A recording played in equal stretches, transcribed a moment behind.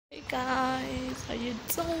guys, how you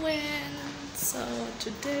doing? So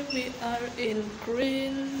today we are in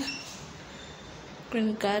Green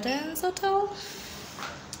Gardens Hotel,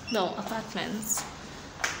 no, apartments.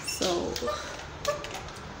 So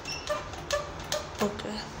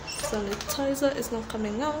okay, sanitizer is not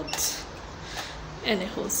coming out.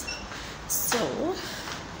 Anywho's, so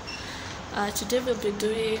today we'll be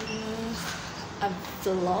doing a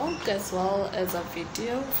vlog as well as a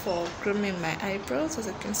video for grooming my eyebrows. As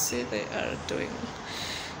you can see, they are doing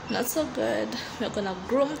not so good. We're gonna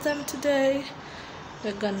groom them today.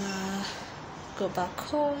 We're gonna go back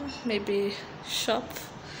home, maybe shop.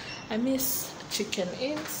 I miss Chicken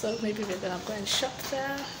Inn, so maybe we're gonna go and shop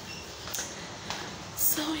there.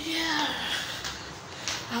 So yeah,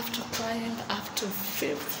 I have to climb up to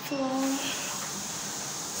 5th floor,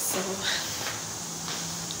 so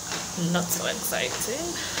not so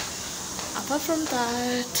exciting. Apart from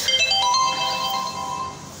that,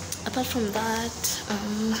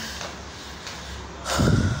 I'm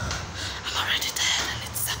already dead and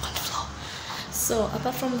it's 2nd floor. So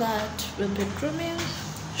apart from that, we'll be grooming,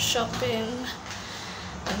 shopping,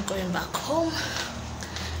 and going back home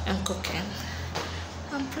and cooking.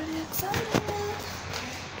 I'm pretty excited.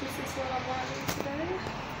 This is what I'm wearing today.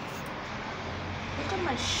 Look at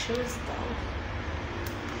my shoes though.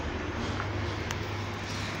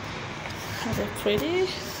 Are they pretty?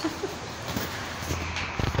 This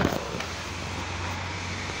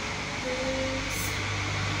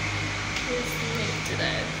is me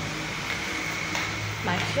today.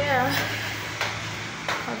 My hair,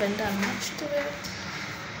 haven't done much to it.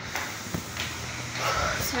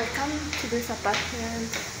 So I come to this apartment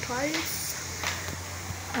twice.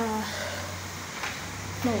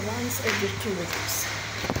 No, once every 2 weeks.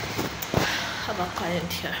 I have a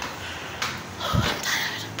client here. I'm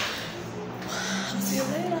tired. I'll see you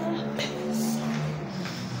later. Peace.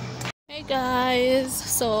 Hey guys,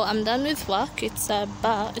 so I'm done with work. It's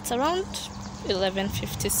around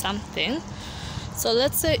 11:50 something. So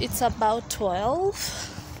let's say it's about 12.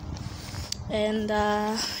 And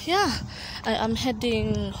yeah, I'm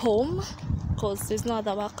heading home because there's no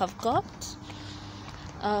other work I've got.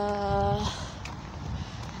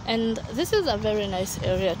 And this is a very nice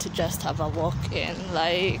area to just have a walk in.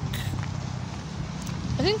 Like,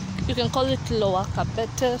 I think you can call it Lower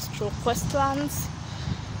Kabete stroke Westlands,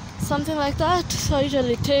 something like that. So I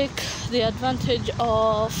usually take the advantage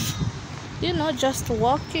of, you know, just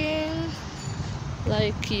walking.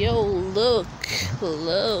 Like, yo, look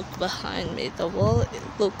behind me, the wall, it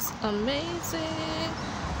looks amazing.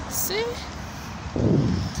 See,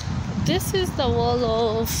 this is the wall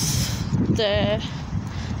of the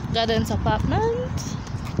Gardens apartment.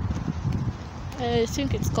 I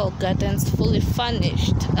think it's called Gardens Fully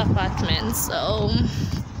Furnished Apartment. So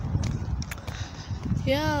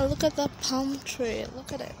yeah, look at that palm tree,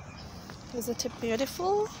 look at it. Isn't it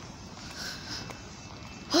beautiful?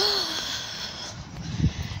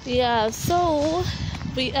 Yeah, so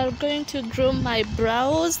we are going to groom my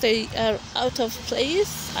brows. They are out of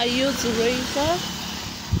place. I use razor.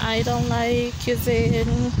 I don't like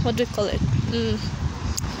using, what do you call it,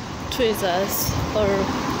 tweezers or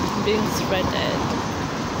being threaded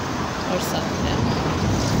or something.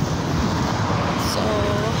 So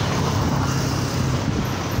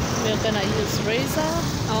we're gonna use razor.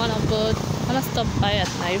 I wanna stop by at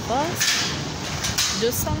Naivas, do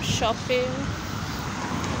some shopping.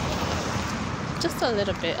 Just a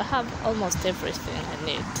little bit. I have almost everything I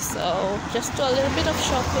need, so just do a little bit of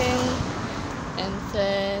shopping and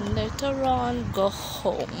then later on go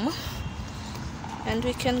home and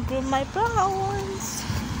we can groom my brows.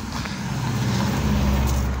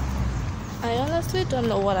 I honestly don't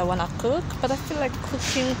know what I want to cook, but I feel like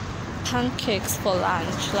cooking pancakes for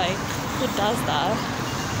lunch. Like, who does that?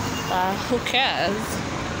 Who cares?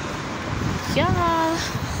 Yeah.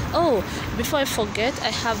 Oh, before I forget, I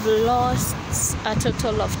have lost a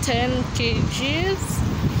total of 10 kgs.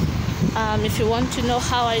 If you want to know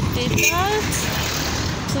how I did that,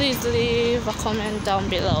 please leave a comment down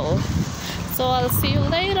below. So I'll see you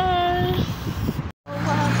later.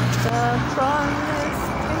 The promise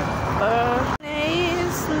keeper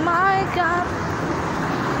is my God.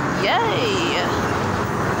 Yay!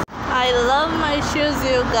 I love my shoes,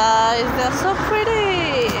 you guys. They're so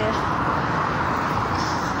pretty.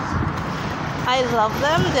 I love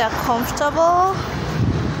them, they are comfortable.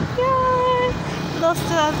 Yay!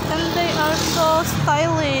 And they are so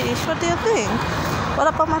stylish. What do you think? What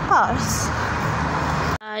about my purse?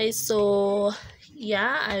 So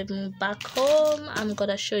yeah, I'm back home. I'm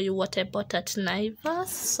gonna show you what I bought at Naivas.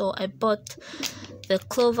 So I bought the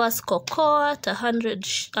Clover's cocoa at 100,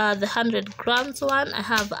 the 100 grams one. I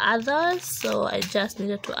have others, so I just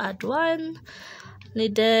needed to add one.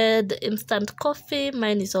 Needed instant coffee.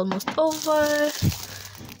 Mine is almost over.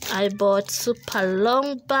 I bought super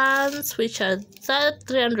long buns, which are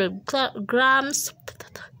 300 grams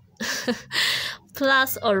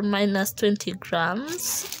plus or minus 20 grams.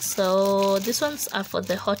 So these ones are for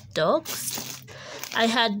the hot dogs. I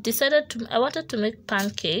had decided I wanted to make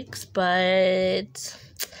pancakes, but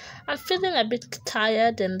I'm feeling a bit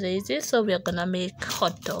tired and lazy, so we're gonna make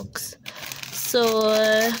hot dogs. So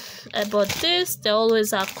I bought this. They're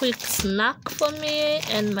always a quick snack for me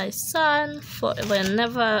and my son for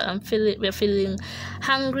whenever we're feeling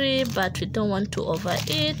hungry, but we don't want to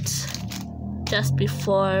overeat just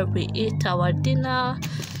before we eat our dinner.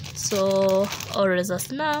 So, or as a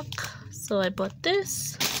snack. So I bought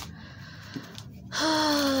this.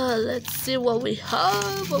 Let's see what we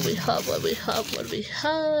have. What we have.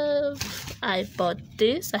 I bought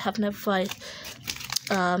this. I have never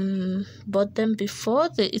bought them before.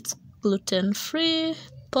 It's gluten-free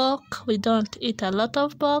pork. We don't eat a lot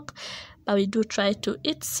of pork, but we do try to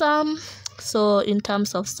eat some. So in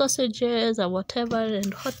terms of sausages or whatever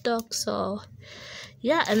and hot dogs, so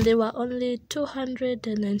yeah, and they were only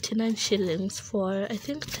 299 shillings for I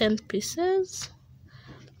think 10 pieces,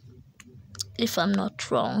 if I'm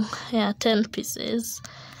not wrong. Yeah, 10 pieces.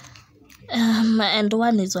 And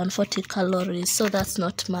one is 140 calories, so that's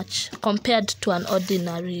not much compared to an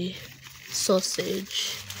ordinary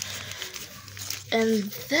sausage.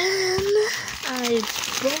 And then I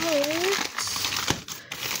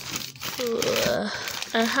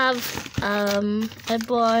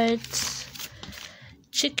bought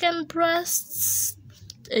chicken breasts.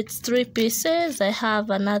 It's 3 pieces. I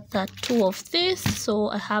have another 2 of this, so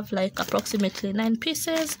I have like approximately 9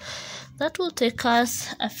 pieces. That will take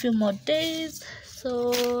us a few more days.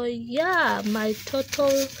 So yeah, my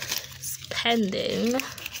total spending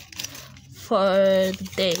for the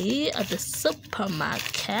day at the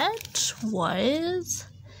supermarket was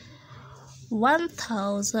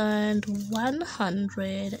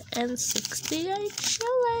 1,168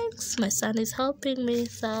 shillings. My son is helping me,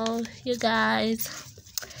 so you guys,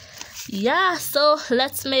 yeah, so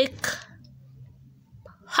let's make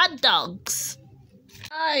hot dogs.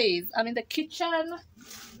 Guys, I'm in the kitchen.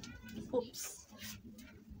 Oops.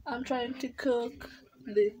 I'm trying to cook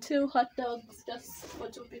the 2 hot dogs just for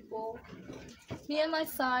 2 people. Me and my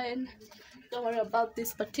son. Don't worry about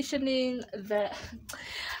this partitioning.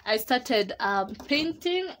 I started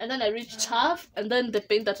painting, and then I reached half, and then the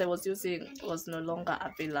paint that I was using was no longer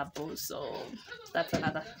available. So that's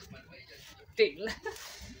another thing.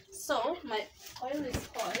 So my oil is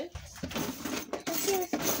hot.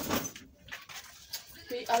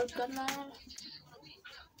 We are gonna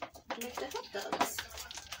make the hot dogs.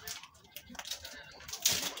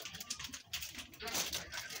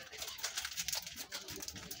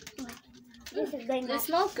 They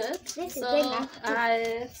smell good. Okay, so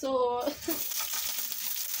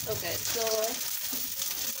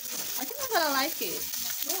I think I'm gonna like it.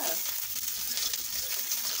 Yeah.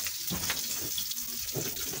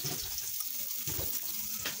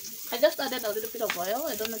 I just added a little bit of oil.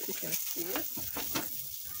 I don't know if you can see it.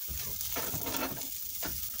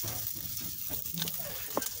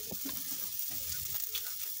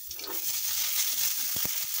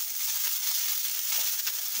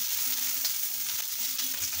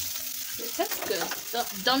 It tastes good.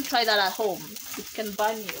 Don't try that at home. It can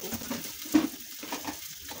burn you.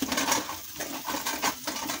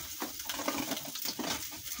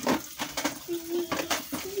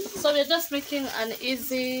 So we're just making an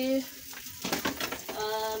easy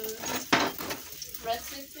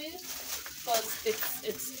recipe because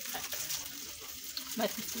it's my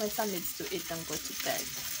son needs to eat and go to bed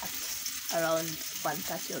at around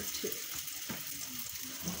 1:30 or 2.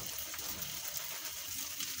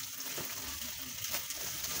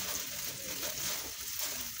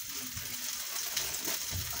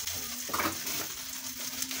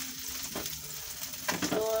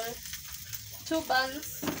 So 2 buns.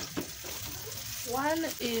 One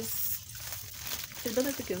is, I don't know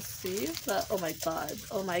if you can see, but oh my god.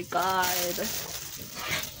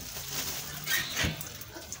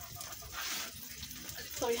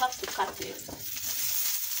 So you have to cut it.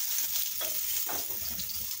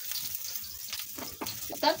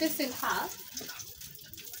 Cut this in half.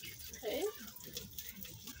 Okay.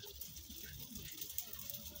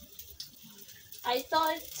 I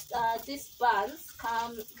thought these buns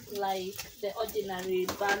come like the ordinary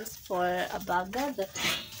buns for a burger,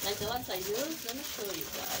 like the ones I use. Let me show you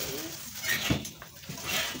guys.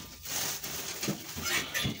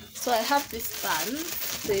 So I have these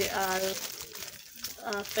buns. They are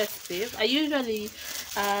festive. I usually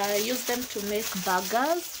use them to make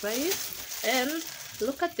burgers, right? And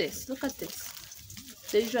look at this, look at this.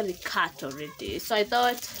 They're usually cut already, so I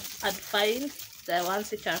thought I'd find the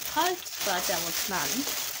ones which are cut, but there was none.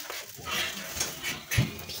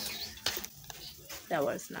 There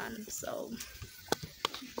was none, so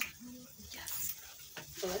yes.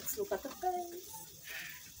 So let's look at the face.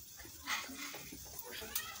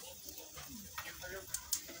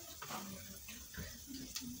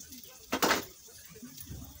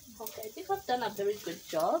 Okay, I think I've done a very good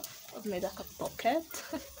job. I've made like a pocket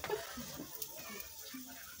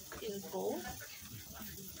in both.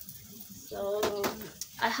 So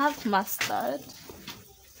I have mustard.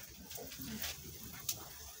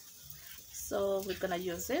 So we're gonna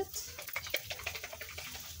use it.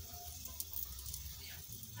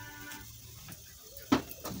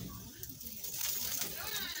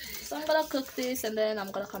 So I'm gonna cook this and then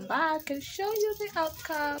I'm gonna come back and show you the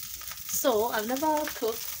outcome. So I've never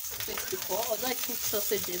cooked this before, although I cook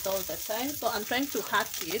sausages all the time. So I'm trying to hack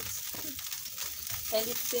it, and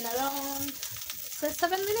it's been around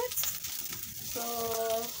 7 minutes. So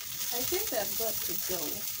I think they're good to go.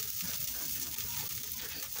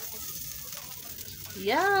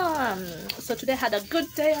 Yeah. So today I had a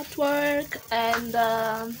good day at work, and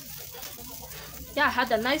yeah, I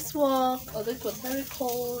had a nice walk, although it was very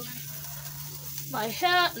cold. My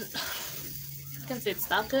hair, I can say it's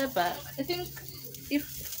darker, but I think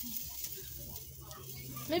if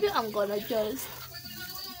maybe I'm gonna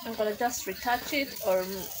just retouch it, or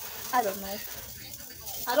I don't know.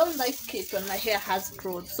 I don't like it when my hair has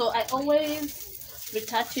growth, so I always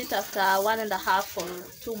retouch it after 1.5 or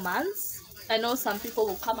 2 months. I know some people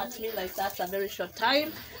will come at me like that's a very short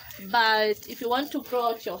time, but if you want to grow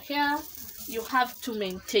out your hair, you have to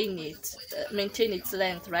maintain its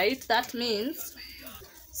length, right? That means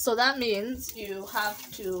you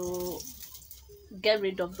have to get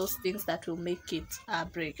rid of those things that will make it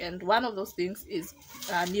break, and one of those things is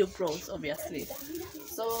new growth, obviously.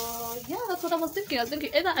 So yeah, that's what I was thinking.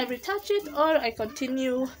 Either I retouch it or I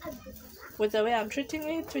continue with the way I'm treating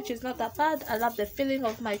it, which is not that bad. I love the feeling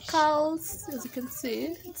of my curls. As you can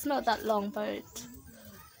see, it's not that long, but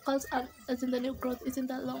curls as in the new growth isn't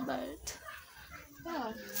that long, but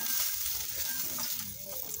yeah,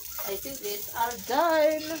 I think these are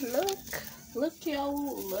done. Look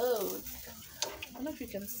y'all, look. I don't know if you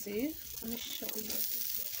can see. Let me show you.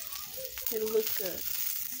 They look good.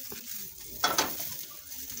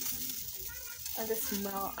 And they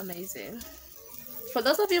smell amazing. For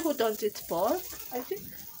those of you who don't eat pork, I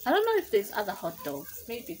don't know if there's other hot dogs.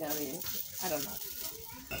 Maybe there is. I don't know.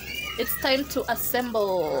 It's time to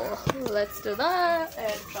assemble. Let's do that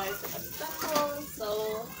and try to assemble.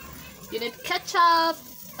 So you need ketchup.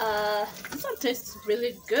 This one tastes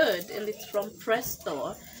really good, and it's from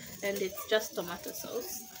Presto, and it's just tomato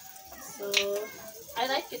sauce. So I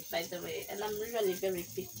like it, by the way, and I'm really very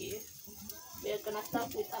picky. We're gonna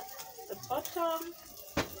start with the bottom.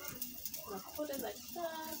 I'm gonna put it like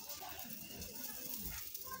that.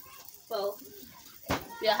 Well,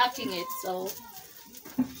 we are hacking it, so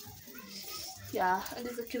yeah. And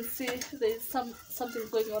as you can see, there's something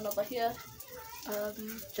going on over here.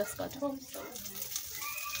 Just got home, so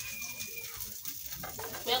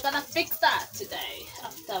we're gonna fix that today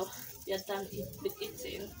after we are done with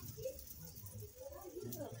eating.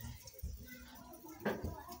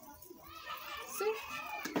 See?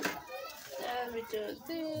 Then we do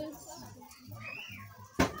this.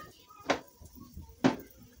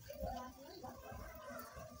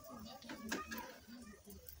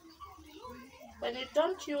 When you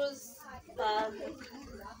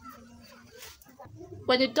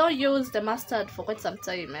don't use the mustard for quite some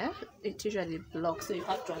time, it usually blocks, so you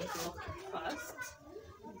have to unblock it first.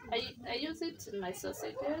 I use it in my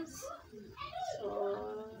sausages.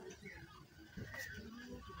 So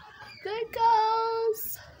there it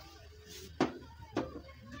goes.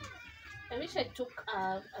 I wish I took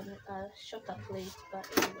a shorter plate, but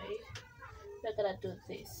anyway, we're gonna do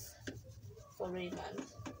this for Raymond,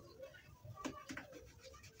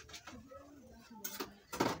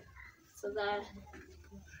 so that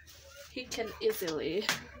he can easily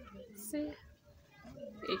see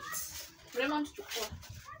it. Raymond,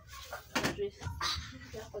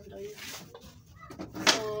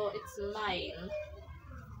 so it's mine.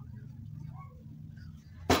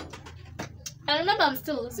 I remember I'm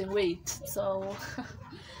still losing weight, so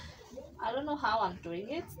I don't know how I'm doing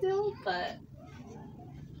it still, but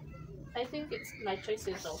I think it's my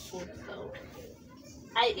choices of food. So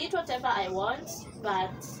I eat whatever I want,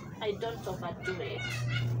 but I don't overdo it.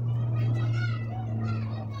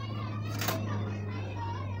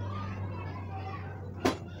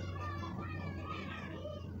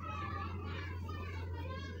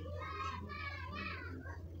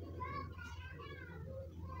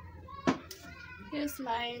 Here's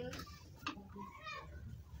mine.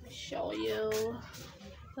 Show you.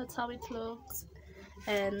 That's how it looks.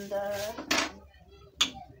 And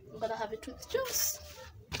I'm gonna have it with juice.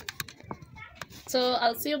 So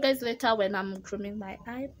I'll see you guys later when I'm grooming my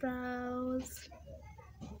eyebrows.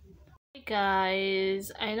 Hey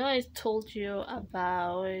guys, I know I told you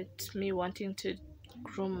about me wanting to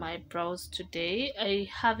groom my brows today. I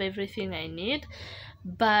have everything I need,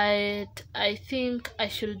 but I think I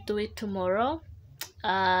should do it tomorrow.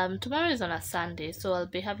 Tomorrow is on a Sunday, so I'll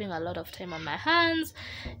be having a lot of time on my hands,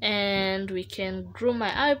 and we can groom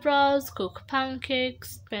my eyebrows, cook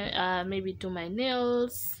pancakes, maybe do my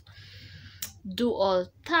nails, do all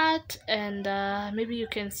that, and maybe you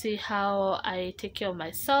can see how I take care of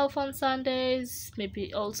myself on Sundays.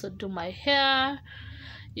 Maybe also do my hair.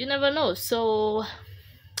 You never know. So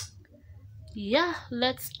yeah,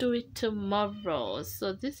 let's do it tomorrow.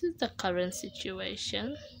 So this is the current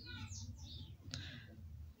situation.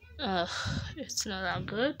 It's not that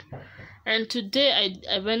good. And today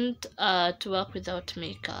I went to work without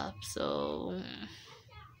makeup, so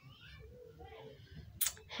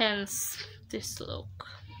hence this look.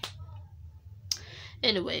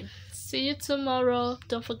 Anyway, see you tomorrow.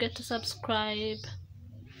 Don't forget to subscribe,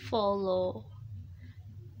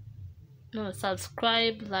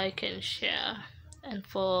 subscribe, like, and share. And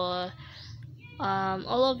for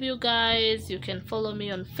all of you guys, you can follow me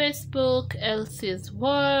on Facebook, Elsie's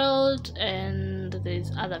World, and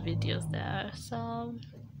there's other videos there. So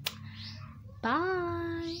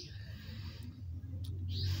bye.